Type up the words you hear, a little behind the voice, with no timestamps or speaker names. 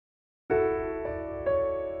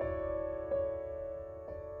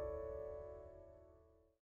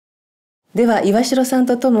では岩城さん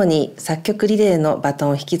とともに作曲リレーのバトン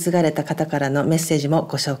を引き継がれた方からのメッセージも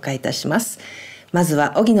ご紹介いたします。まず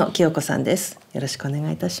は荻野清子さんです。よろしくお願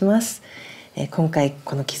いいたします。今回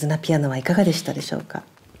この絆ピアノはいかがでしたでしょうか。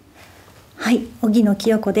はい、荻野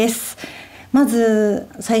清子です。まず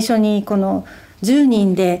最初にこの10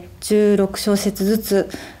人で16小節ずつ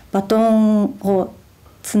バトンを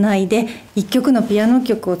つないで1曲のピアノ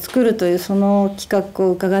曲を作るというその企画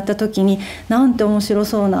を伺った時に、なんて面白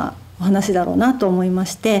そうなお話だろうなと思いま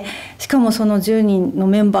して、しかもその10人の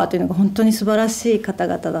メンバーというのが本当に素晴らしい方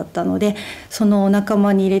々だったので、そのお仲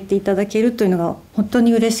間に入れていただけるというのが本当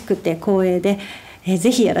に嬉しくて光栄で、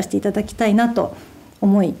ぜひやらせていただきたいなと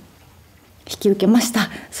思い引き受けました。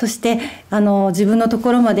そして自分のと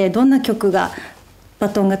ころまでどんな曲がバ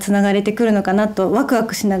トンがつながれてくるのかなとワクワ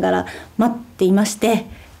クしながら待っていまして、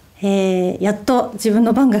やっと自分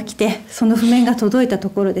の番が来てその譜面が届いた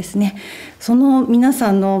ところですね、その皆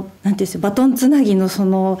さんのなんていうんですか、バトンつなぎのそ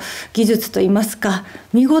の技術といいますか、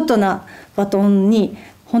見事なバトンに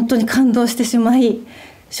本当に感動してしまい、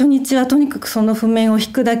初日はとにかくその譜面を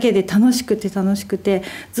弾くだけで楽しくて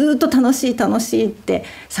ずっと楽しいって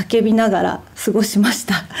叫びながら過ごしまし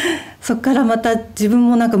た。そこからまた自分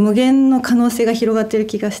もなんか無限の可能性が広がっている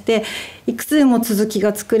気がして、いくつでも続き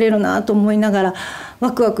が作れるなと思いながら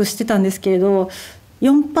ワクワクしてたんですけれど、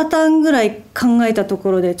4パターンぐらい考えたと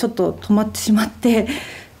ころでちょっと止まってしまって、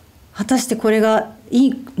果たしてこれがい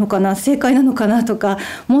いのかな、正解なのかなとか、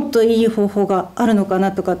もっといい方法があるのか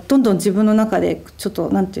なとか、どんどん自分の中でちょっと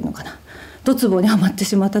なんていうのかな、ドツボにはまって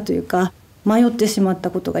しまったというか、迷ってしまった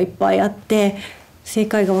ことがいっぱいあって、正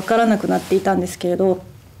解が分からなくなっていたんですけれど、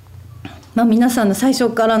皆さんの最初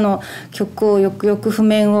からの曲をよくよく譜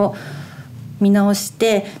面を見直し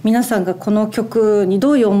て、皆さんがこの曲に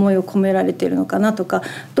どういう思いを込められているのかなとか、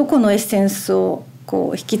どこのエッセンスを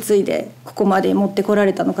こう引き継いでここまで持ってこら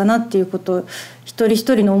れたのかなっていうことを、一人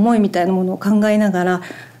一人の思いみたいなものを考えながら、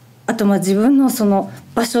あと自分のその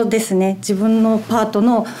場所ですね、自分のパート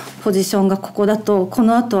のポジションがここだとこ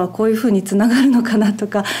の後はこういうふうにつながるのかなと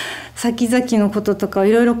か、先々のこととかを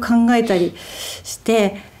いろいろ考えたりし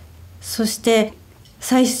て、そして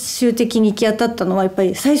最終的に行き当たったのは、やっぱ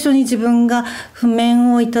り最初に自分が譜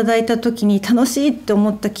面をいただいた時に楽しいって思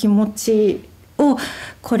った気持ちを、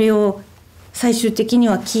これを最終的に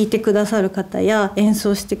は聴いてくださる方や演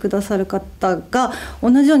奏してくださる方が同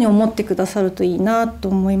じように思ってくださるといいなと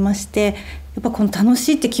思いまして、やっぱこの楽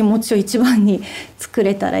しいって気持ちを一番に作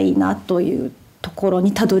れたらいいなというところ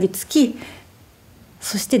にたどり着き、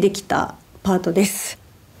そしてできたパートです。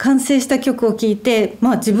完成した曲を聴いて、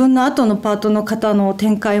自分の後のパートの方の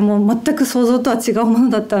展開も全く想像とは違うもの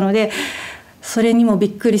だったので、それにもび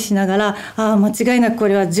っくりしながら、間違いなくこ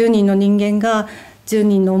れは10人の人間が10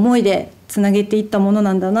人の思いでつなげていったもの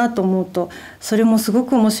なんだなと思うと、それもすご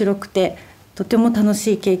く面白くて、とても楽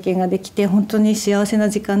しい経験ができて、本当に幸せな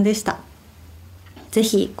時間でした。ぜ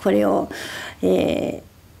ひこれを、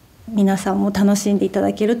皆さんも楽しんでいた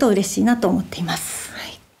だけると嬉しいなと思っています。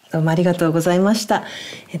どうもありがとうございました。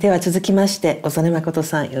では続きまして小曽根誠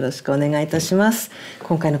さん、よろしくお願いいたします。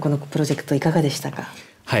今回のこのプロジェクトいかがでしたか。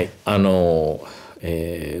はい、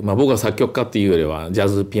僕は作曲家っていうよりはジャ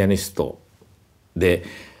ズピアニストで、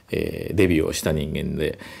デビューをした人間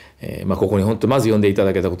で、ここに本当まず呼んでいた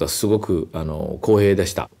だけたことはすごく光栄で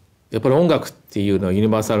した。やっぱり音楽っていうのはユニ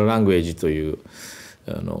バーサルラングエージという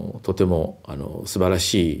とても素晴ら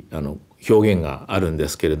しい表現があるんで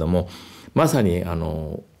すけれども、まさに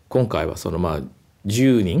今回はその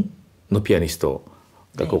10人のピアニスト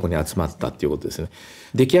がここに集まったっていうことですね。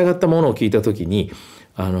出来上がったものを聞いた時に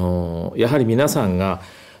やはり皆さんが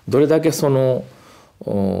どれだけその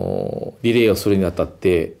リレーをするにあたっ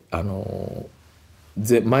て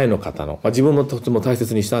前の方の、自分もとても大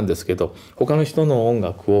切にしたんですけど、他の人の音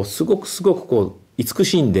楽をすごくこう慈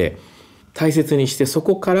しんで大切にして、そ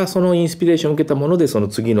こからそのインスピレーションを受けたものでその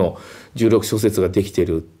次の16小節ができて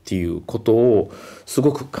るっていうことをす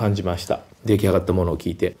ごく感じました。出来上がったものを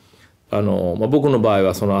聞いて、僕の場合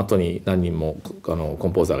はその後に何人もコ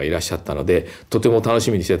ンポーザーがいらっしゃったのでとても楽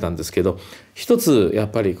しみにしてたんですけど、一つやっ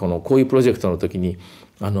ぱりこういうプロジェクトの時に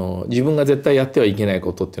自分が絶対やってはいけない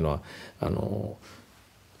ことっていうのは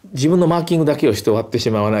自分のマーキングだけをして終わってし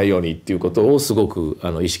まわないようにっていうことをすごく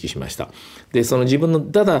意識しました。でその自分の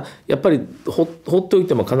ただやっぱり放っておい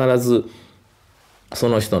ても必ずそ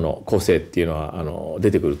の人の個性っていうのは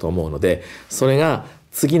出てくると思うので、それが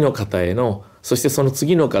次の方への、そしてその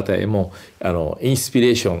次の方へもインスピ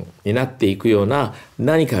レーションになっていくような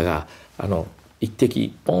何かが一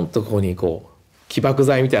滴ポンとここに起爆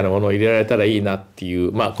剤みたいなものを入れられたらいいなってい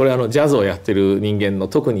う、これジャズをやってる人間の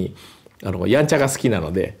特にやんちゃが好きな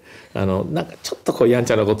のでなんかちょっとこうやん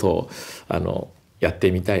ちゃなことをやっ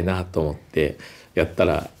てみたいなと思ってやった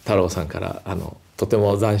ら、太郎さんからとて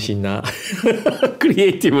も斬新なクリエ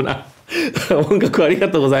イティブな音楽ありが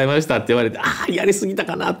とうございましたって言われて、やりすぎた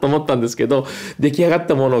かなと思ったんですけど、出来上がっ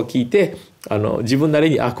たものを聞いて自分な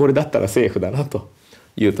りにこれだったらセーフだなと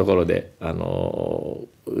いうところで安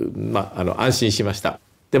心しました。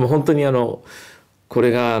でも本当にこ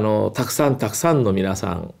れがたくさんの皆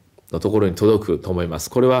さんのところに届くと思います。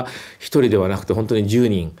これは一人ではなくて本当に10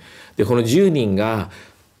人で、この10人が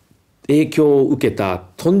影響を受けた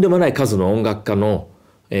とんでもない数の音楽家の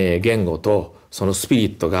言語とそのスピリ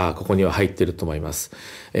ットがここには入っていると思います。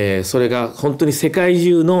それが本当に世界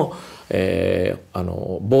中のボー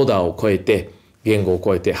ダーを超えて、言語を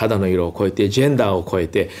超えて、肌の色を超えて、ジェンダーを超え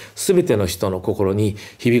て、全ての人の心に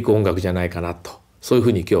響く音楽じゃないかなと、そういうふ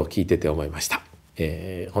うに今日聞いてて思いました。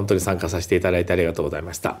本当に参加させていただいてありがとうござい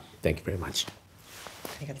ました。Thank you very much。あ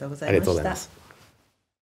りがとうござありがとうごいました。ざいます。